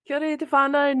Kia ora te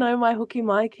whānau, nau mai hoki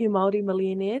mai ki Maori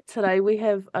Millionaire. Today we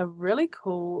have a really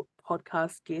cool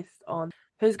podcast guest on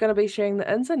who's going to be sharing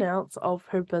the ins and outs of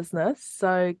her business.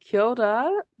 So kia ora,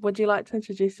 would you like to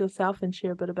introduce yourself and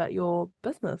share a bit about your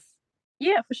business?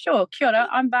 Yeah, for sure. Kia ora,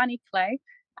 I'm Barney Clay.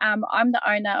 I'm the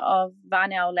owner of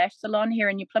Varnell Lash Salon here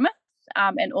in New Plymouth,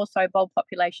 and also Bold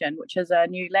Population, which is a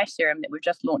new lash serum that we've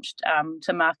just launched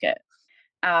to market.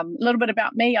 A little bit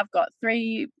about me: I've got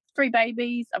three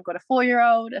babies. I've got a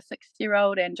 4-year-old, a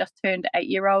 6-year-old, and just turned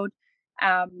 8-year-old.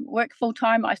 Work full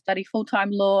time. I study full time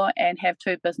law and have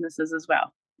 2 businesses as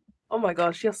well. Oh my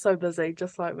gosh, you're so busy,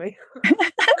 just like me.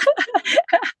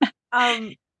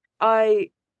 I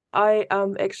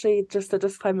actually, just a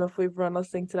disclaimer for everyone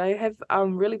listening today, I have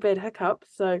really bad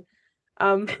hiccups, so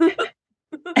um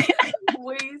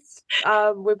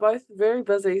we're both very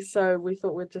busy, so we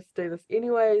thought we'd just do this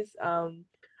anyways.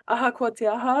 Aha kua te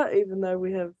aha, even though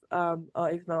even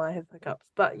though I have hiccups.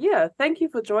 But yeah, thank you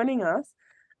for joining us.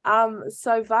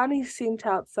 So Vani sent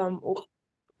out some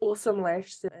awesome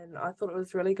lashes, and I thought it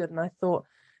was really good, and I thought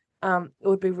it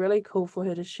would be really cool for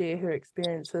her to share her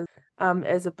experiences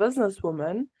as a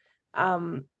businesswoman,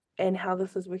 and how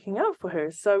this is working out for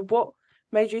her. So what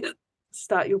made you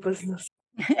start your business?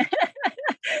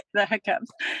 The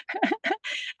hiccups.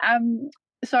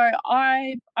 So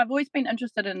I've always been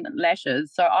interested in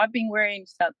lashes. So I've been wearing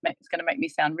stuff. It's going to make me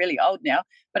sound really old now,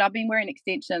 but I've been wearing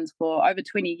extensions for over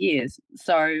 20 years.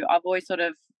 So I've always sort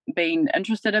of been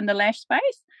interested in the lash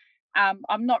space.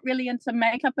 I'm not really into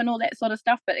makeup and all that sort of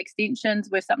stuff, but extensions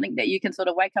were something that you can sort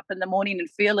of wake up in the morning and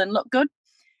feel and look good,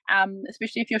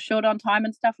 especially if you're short on time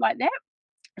and stuff like that.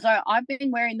 So I've been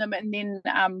wearing them, and then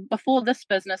before this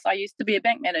business, I used to be a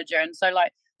bank manager, and so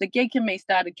like the geek in me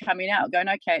started coming out, going,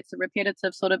 okay, it's a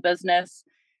repetitive sort of business.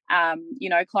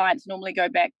 Clients normally go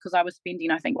back, because I was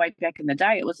spending, I think way back in the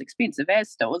day, it was expensive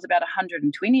as still. It was about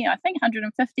 120, I think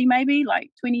 150 maybe, like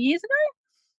 20 years ago.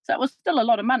 So it was still a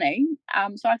lot of money.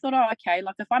 So I thought, oh, okay,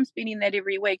 like if I'm spending that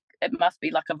every week, it must be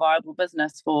like a viable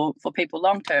business for people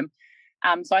long term.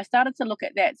 So I started to look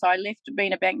at that. So I left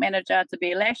being a bank manager to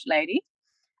be a lash lady.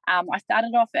 I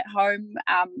started off at home,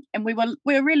 and we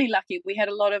were really lucky. We had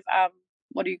a lot of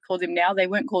what do you call them now? They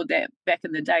weren't called that back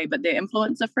in the day, but they're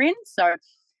influencer friends. So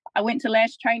I went to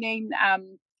lash training,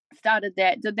 started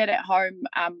that, did that at home.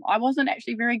 I wasn't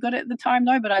actually very good at the time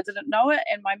though, but I didn't know it,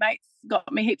 and my mates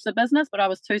got me heaps of business, but I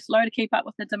was too slow to keep up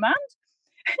with the demand.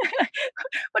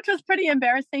 Which was pretty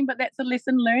embarrassing, but that's a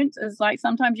lesson learned, is like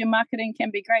sometimes your marketing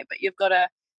can be great, but you've got to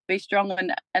be strong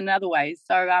in other ways.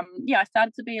 So I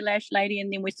started to be a lash lady,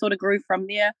 and then we sort of grew from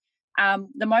there.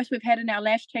 The most we've had in our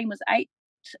lash team was 8,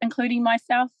 including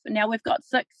myself. Now we've got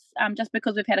 6, just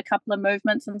because we've had a couple of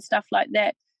movements and stuff like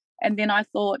that. And then I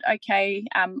thought, okay,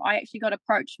 I actually got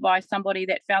approached by somebody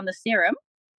that found the serum,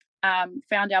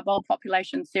 found our Bold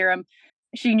Population serum.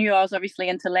 She knew I was obviously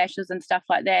into lashes and stuff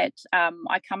like that.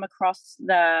 I come across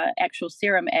the actual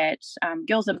serum at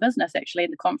Girls in Business, actually,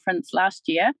 at the conference last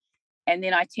year. And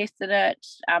then I tested it.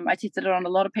 I tested it on a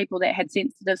lot of people that had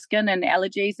sensitive skin and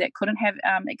allergies that couldn't have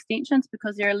extensions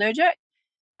because they're allergic.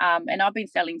 And I've been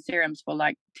selling serums for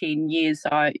like 10 years,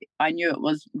 so I knew it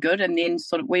was good. And then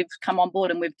sort of we've come on board,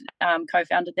 and we've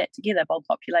co-founded that together, Bold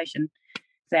Population.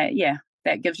 That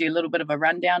gives you a little bit of a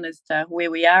rundown as to where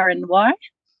we are and why.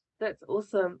 That's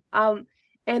awesome.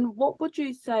 And what would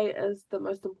you say is the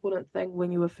most important thing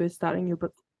when you were first starting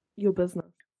your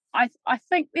business? I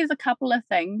think there's a couple of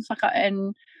things,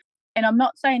 and I'm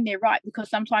not saying they're right, because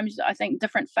sometimes I think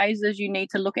different phases you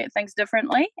need to look at things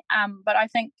differently. But I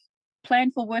think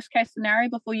plan for worst case scenario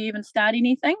before you even start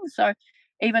anything. So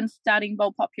even starting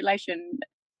Bold Population,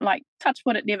 like touch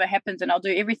wood, it never happens, and I'll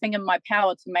do everything in my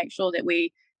power to make sure that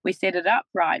we set it up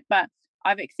right. But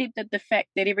I've accepted the fact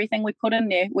that everything we put in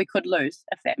there, we could lose,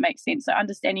 if that makes sense. So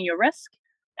understanding your risk,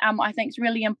 I think is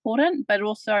really important, but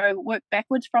also work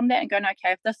backwards from that and going,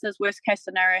 okay, if this is worst case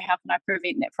scenario, how can I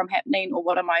prevent that from happening, or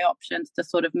what are my options to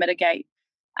sort of mitigate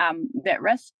that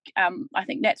risk? I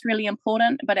think that's really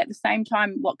important, but at the same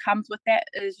time, what comes with that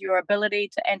is your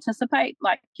ability to anticipate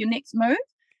like your next move.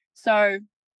 So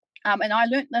and I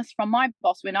learned this from my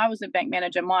boss when I was a bank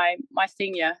manager. My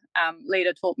senior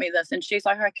leader taught me this, and she's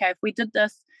like, okay, if we did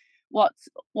this, what's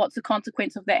the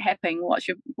consequence of that happening?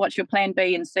 What's your plan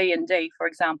B and C and D, for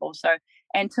example? So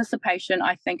anticipation,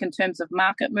 I think, in terms of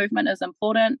market movement is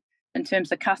important, in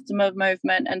terms of customer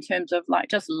movement, in terms of like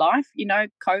just life,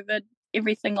 COVID,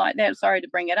 everything like that. Sorry to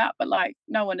bring it up, but like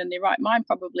no one in their right mind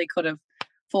probably could have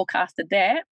forecasted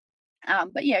that.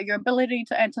 But yeah, your ability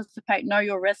to anticipate, know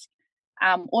your risk,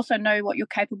 also know what you're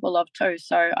capable of too.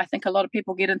 So I think a lot of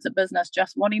people get into business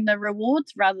just wanting the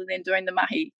rewards rather than doing the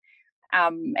mahi.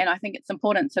 And I think it's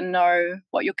important to know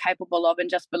what you're capable of and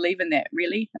just believe in that,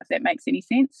 really, if that makes any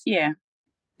sense. Yeah.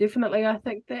 Definitely. I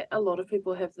think that a lot of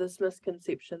people have this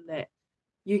misconception that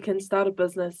you can start a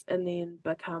business and then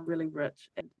become really rich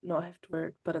and not have to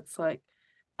work. But it's like,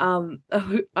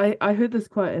 I heard this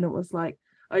quote and it was like,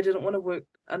 I didn't want to work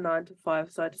a 9 to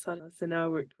 5, so I decided, so now I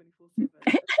work 24/7.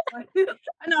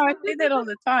 I know, I say that all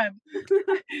the time.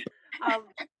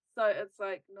 So it's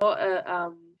like not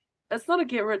it's not a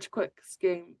get rich quick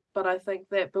scheme, but I think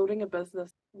that building a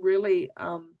business really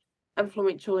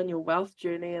influential in your wealth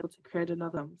journey able to create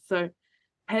another. So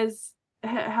has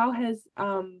how has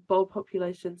Bold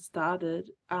Population started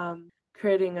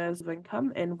creating a source of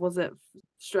income, and was it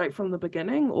straight from the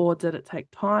beginning or did it take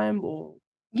time? Or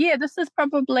Yeah, this is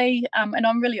probably, and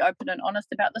I'm really open and honest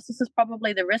about this. This is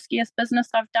probably the riskiest business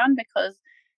I've done because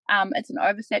it's an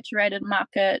oversaturated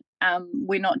market.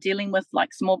 We're not dealing with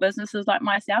like small businesses like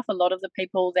myself. A lot of the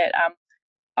people that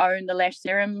own the lash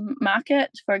serum market,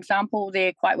 for example,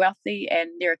 they're quite wealthy and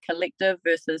they're a collective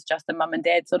versus just a mum and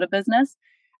dad sort of business.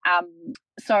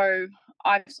 So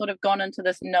I've sort of gone into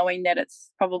this knowing that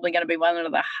it's probably going to be one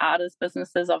of the hardest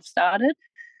businesses I've started.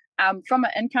 From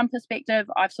an income perspective,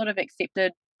 I've sort of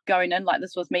accepted going in, like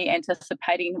this was me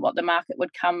anticipating what the market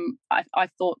would come. I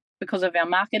thought because of our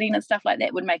marketing and stuff like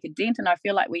that would make a dent, and I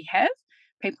feel like we have.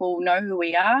 People know who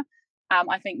we are.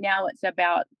 I think now it's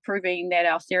about proving that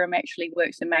our serum actually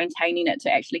works and maintaining it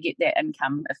to actually get that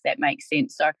income, if that makes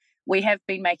sense. So we have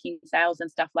been making sales and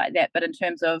stuff like that, but in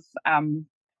terms of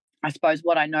I suppose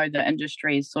what I know the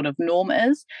industry's sort of norm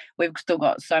is, we've still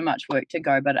got so much work to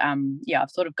go. But yeah,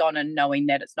 I've sort of gone in knowing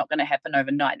that it's not going to happen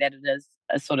overnight, that it is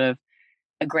a sort of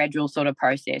a gradual sort of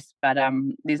process. But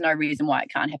there's no reason why it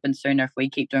can't happen sooner if we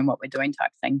keep doing what we're doing type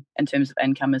thing in terms of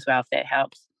income as well, if that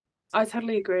helps. I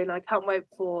totally agree, and I can't wait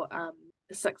for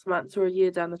 6 months or a year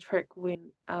down the track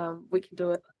when we can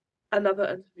do it another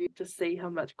interview to see how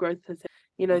much growth has,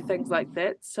 things like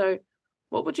that. So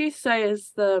what would you say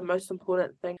is the most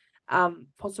important thing?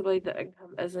 Possibly the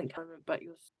income isn't coming, but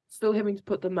you're still having to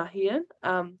put the mahi in.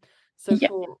 So Yeah.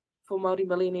 for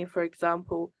Multi-Millionaire, for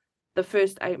example, the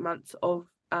first 8 months of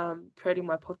creating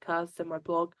my podcast and my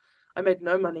blog, I made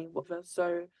no money with it.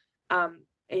 So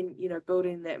and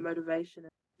building that motivation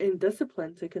and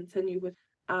discipline to continue with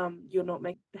you're not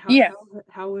making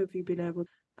how have you been able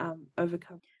to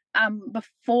overcome?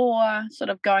 Before sort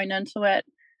of going into it,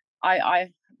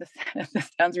 I this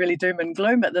sounds really doom and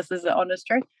gloom, but this is the honest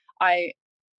truth. I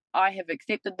have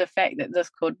accepted the fact that this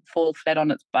could fall flat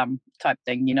on its bum type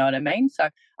thing, you know what I mean? So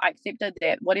I accepted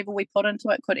that whatever we put into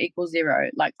it could equal zero.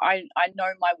 Like I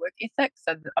know my work ethic,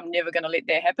 so I'm never going to let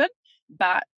that happen.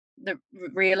 But the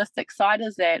realistic side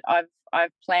is that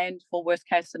I've planned for worst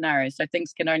case scenarios, so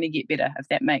things can only get better if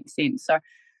that makes sense. So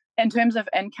in terms of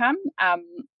income,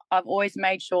 I've always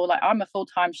made sure, like I'm a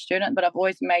full-time student, but I've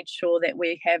always made sure that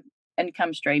we have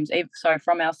income streams. So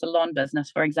from our salon business,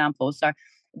 for example, so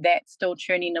that's still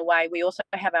churning away. We also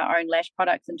have our own lash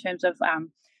products in terms of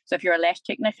so if you're a lash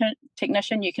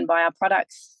technician, you can buy our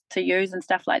products to use and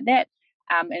stuff like that.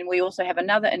 And we also have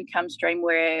another income stream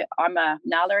where I'm a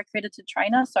NALA accredited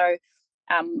trainer. So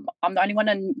I'm the only one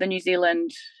in the New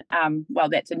Zealand, well,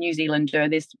 that's a New Zealander.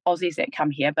 There's Aussies that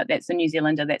come here, but that's a New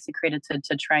Zealander that's accredited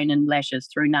to train in lashes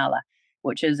through NALA,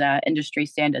 which is industry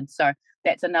standard. So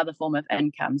that's another form of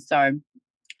income. So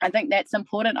I think that's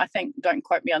important. I think, don't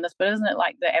quote me on this, but isn't it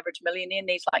like the average millionaire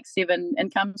needs like 7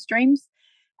 income streams?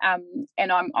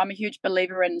 And I'm a huge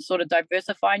believer in sort of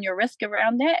diversifying your risk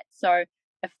around that. So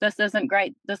if this isn't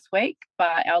great this week,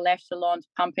 but our lash salon's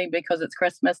pumping because it's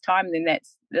Christmas time, then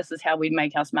this is how we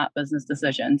make our smart business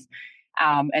decisions.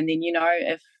 And then,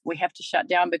 if we have to shut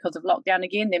down because of lockdown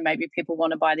again, then maybe people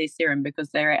want to buy their serum because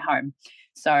they're at home.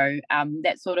 So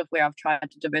that's sort of where I've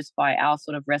tried to diversify our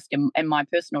sort of risk and my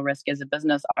personal risk as a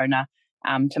business owner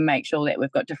to make sure that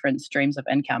we've got different streams of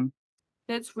income.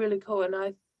 That's really cool, and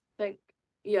I think,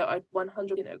 yeah, I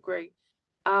 100% agree.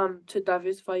 To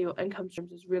diversify your income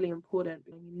streams is really important.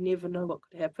 You never know what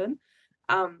could happen.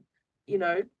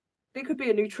 There could be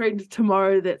a new trend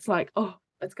tomorrow that's like, oh,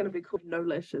 it's going to be called no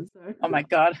lashes. So. Oh my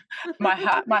God, my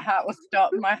heart will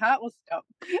stop. My heart will stop.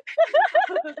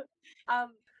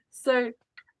 So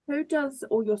who does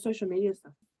all your social media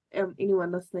stuff?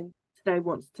 Anyone listening today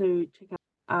wants to check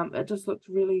out. It just looks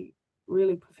really,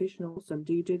 really professional. Awesome.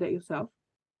 Do you do that yourself?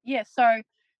 Yeah. So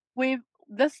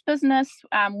this business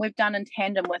we've done in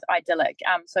tandem with Idyllic.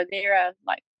 So they're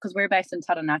because we're based in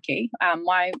Taranaki.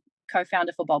 My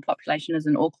co-founder for Bold Population is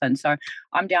in Auckland, so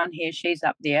I'm down here, she's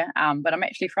up there. But I'm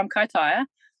actually from Kaitaia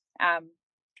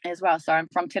as well, so I'm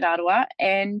from Te Raroa.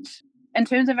 And in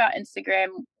terms of our Instagram,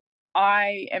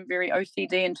 I am very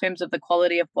OCD in terms of the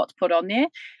quality of what's put on there.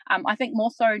 I think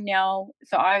more so now.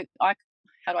 So I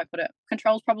how do I put it?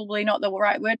 Control's probably not the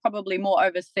right word. Probably more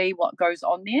oversee what goes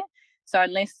on there. So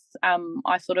unless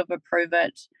I sort of approve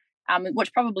it,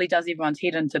 which probably does everyone's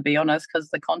head in, to be honest, because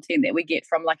the content that we get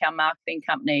from like our marketing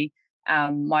company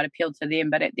might appeal to them.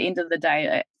 But at the end of the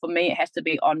day, for me, it has to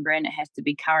be on brand. It has to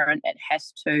be current. It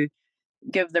has to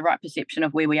give the right perception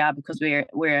of where we are, because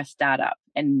we're a startup,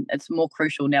 and it's more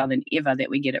crucial now than ever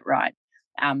that we get it right.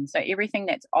 So everything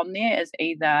that's on there is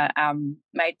either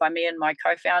made by me and my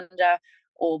co-founder,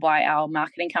 or by our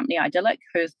marketing company Idyllic,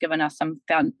 who's given us some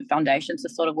foundations to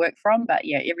sort of work from. But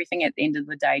yeah, everything at the end of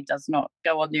the day does not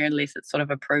go on there unless it's sort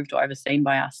of approved or overseen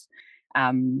by us.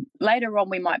 Later on,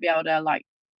 we might be able to like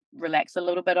relax a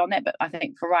little bit on that, but I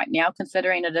think for right now,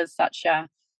 considering it is such a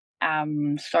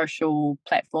social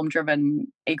platform driven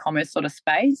e-commerce sort of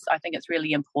space, I think it's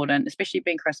really important, especially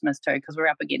being Christmas too, because we're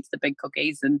up against the big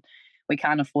cookies and we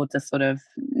can't afford to sort of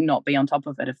not be on top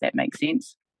of it, if that makes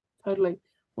sense. Totally.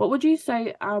 What would you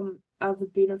say are the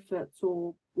benefits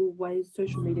or ways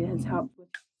social media has helped with?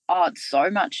 Oh, it's so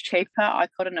much cheaper. I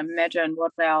couldn't imagine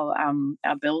what our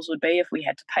bills would be if we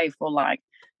had to pay for, like,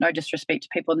 no disrespect to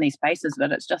people in these spaces,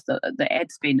 but it's just the ad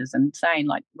spend is insane,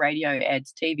 like radio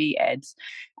ads, TV ads,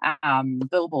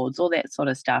 billboards, all that sort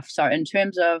of stuff. So in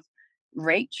terms of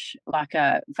reach, like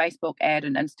a Facebook ad,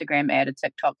 an Instagram ad, a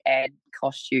TikTok ad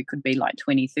could be like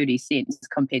 20-30 cents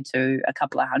compared to a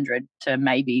couple of hundred to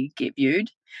maybe get viewed.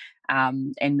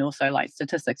 And also, like,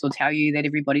 statistics will tell you that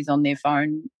everybody's on their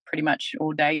phone pretty much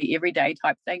all day, every day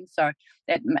type thing. So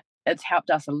that it's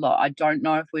helped us a lot. I don't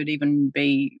know if we'd even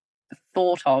be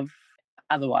thought of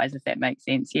otherwise, if that makes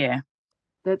sense. Yeah.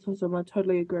 That's awesome. I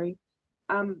totally agree.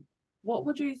 What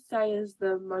would you say is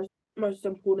the most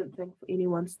important thing for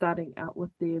anyone starting out with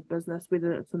their business,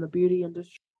 whether it's in the beauty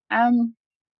industry?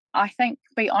 I think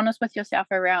be honest with yourself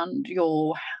around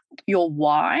your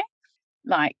why,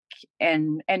 like,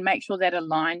 and make sure that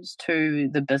aligns to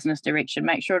the business direction.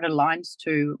 Make sure it aligns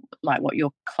to like what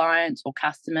your clients or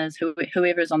customers,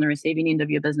 whoever is on the receiving end of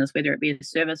your business, whether it be a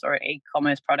service or an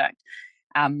e-commerce product,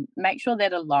 make sure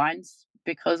that aligns,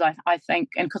 because I think,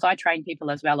 and because I train people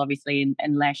as well, obviously,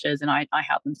 in lashes, and I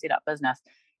help them set up business.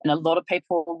 And a lot of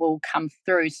people will come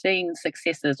through seeing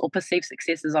successes or perceived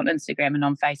successes on Instagram and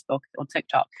on Facebook or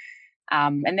TikTok.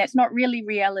 And that's not really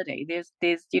reality. There's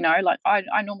like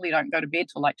I normally don't go to bed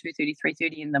till like 2:30,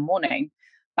 3:30 in the morning.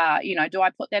 But, do I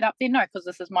put that up there? No, because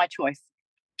this is my choice.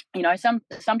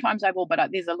 Sometimes I will, but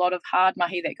there's a lot of hard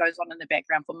mahi that goes on in the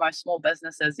background for most small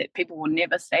businesses that people will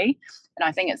never see. And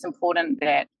I think it's important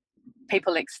that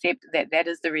people accept that that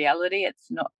is the reality. It's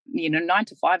not, 9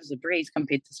 to 5 is a breeze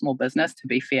compared to small business, to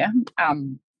be fair.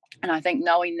 And I think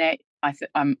knowing that,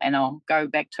 and I'll go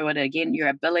back to it again, your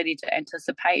ability to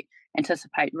anticipate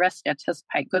risk,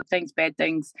 anticipate good things, bad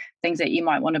things, things that you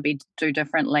might want to do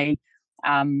differently.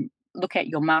 Look at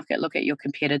your market, look at your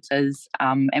competitors,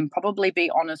 and probably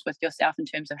be honest with yourself in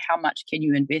terms of how much can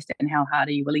you invest and how hard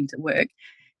are you willing to work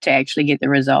to actually get the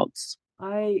results.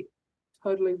 I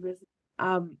totally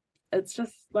it's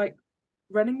just like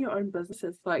running your own business.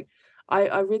 It's like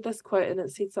I read this quote and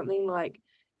it said something like,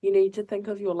 you need to think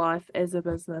of your life as a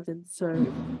business, and so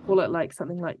call it like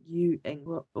something like You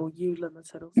Inc. or You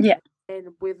Limited or something. Yeah. And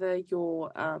whether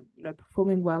you're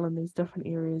performing well in these different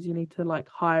areas, you need to like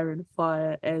hire and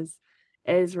fire as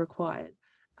required.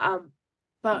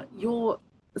 But you're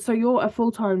a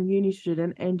full-time uni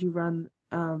student and you run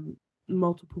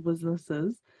multiple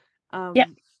businesses. Yeah.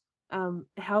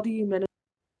 How do you manage?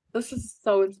 This is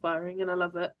so inspiring and I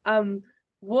love it.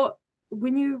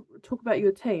 When you talk about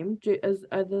your team,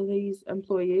 are there these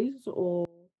employees or?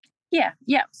 Yeah.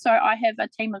 So I have a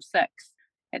team of 6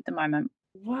 at the moment.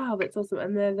 Wow, that's awesome.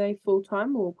 And are they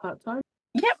full-time or part-time?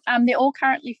 Yep, they're all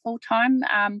currently full-time.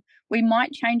 We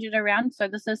might change it around. So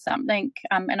this is something,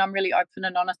 and I'm really open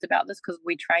and honest about this because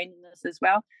we train in this as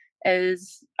well,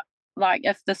 is like,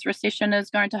 if this recession is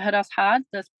going to hit us hard,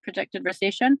 this predicted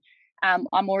recession, I'm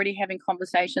already having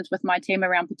conversations with my team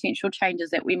around potential changes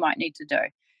that we might need to do.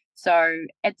 So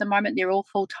at the moment, they're all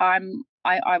full-time.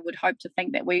 I would hope to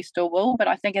think that we still will, but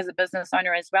I think as a business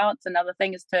owner as well, it's another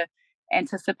thing is to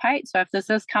anticipate. So if this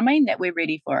is coming, that we're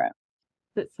ready for it.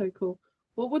 That's so cool.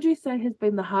 What would you say has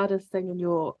been the hardest thing in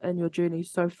your journey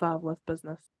so far with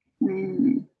business?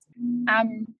 I'm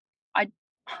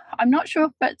not sure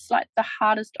if it's like the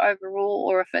hardest overall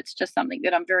or if it's just something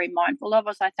that I'm very mindful of.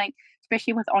 As I think,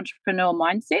 especially with entrepreneur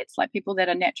mindsets, like people that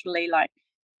are naturally like,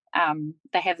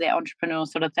 they have that entrepreneurial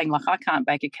sort of thing. Like, I can't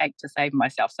bake a cake to save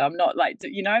myself, so I'm not like,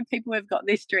 people have got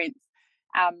their strengths.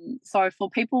 So for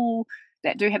people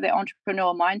that do have that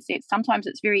entrepreneurial mindset, sometimes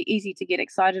it's very easy to get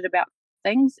excited about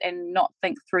things and not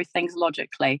think through things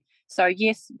logically. So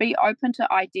yes, be open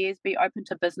to ideas, be open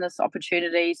to business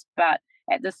opportunities, but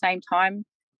at the same time,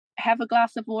 have a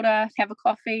glass of water, have a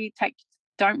coffee,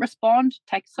 don't respond,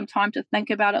 take some time to think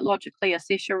about it logically,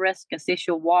 assess your risk, assess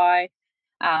your why,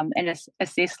 and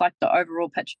assess like the overall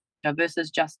picture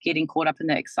versus just getting caught up in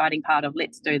the exciting part of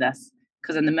let's do this.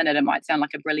 Because in the minute it might sound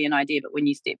like a brilliant idea, but when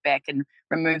you step back and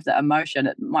remove the emotion,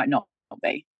 it might not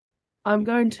be. I'm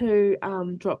going to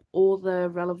drop all the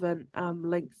relevant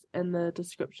links in the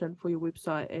description for your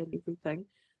website and everything.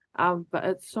 But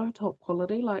it's so top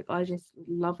quality. Like I just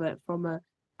love it from a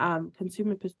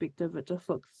consumer perspective. It just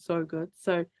looks so good.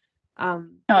 So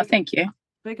Oh, thank you.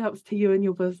 big ups to you and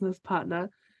your business partner.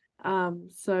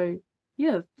 So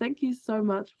yeah, thank you so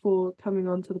much for coming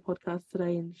on to the podcast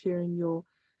today and sharing your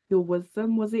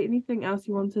wisdom. Was there anything else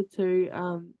you wanted to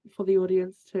for the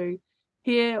audience to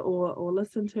hear or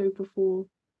listen to before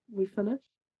we finish?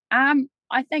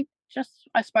 I think just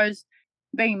I suppose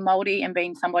being Māori and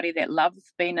being somebody that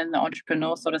loves being in the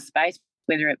entrepreneur sort of space,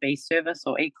 whether it be service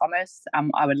or e-commerce,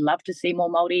 I would love to see more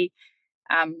Māori.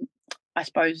 I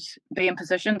suppose be in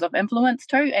positions of influence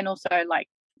too, and also like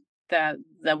the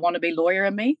wannabe lawyer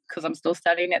in me, because I'm still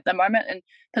studying at the moment, in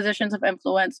positions of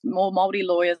influence, more Māori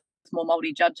lawyers, more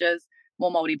Māori judges,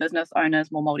 more Māori business owners,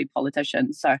 more Māori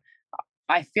politicians. So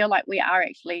I feel like we are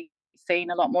actually seeing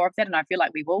a lot more of that, and I feel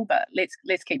like we will, but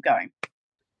let's keep going.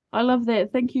 I love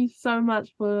that. Thank you so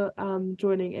much for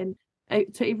joining. And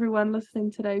to everyone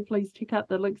listening today, please check out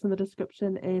the links in the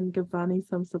description and give Vani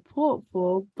some support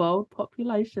for Bold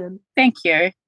Population. Thank you.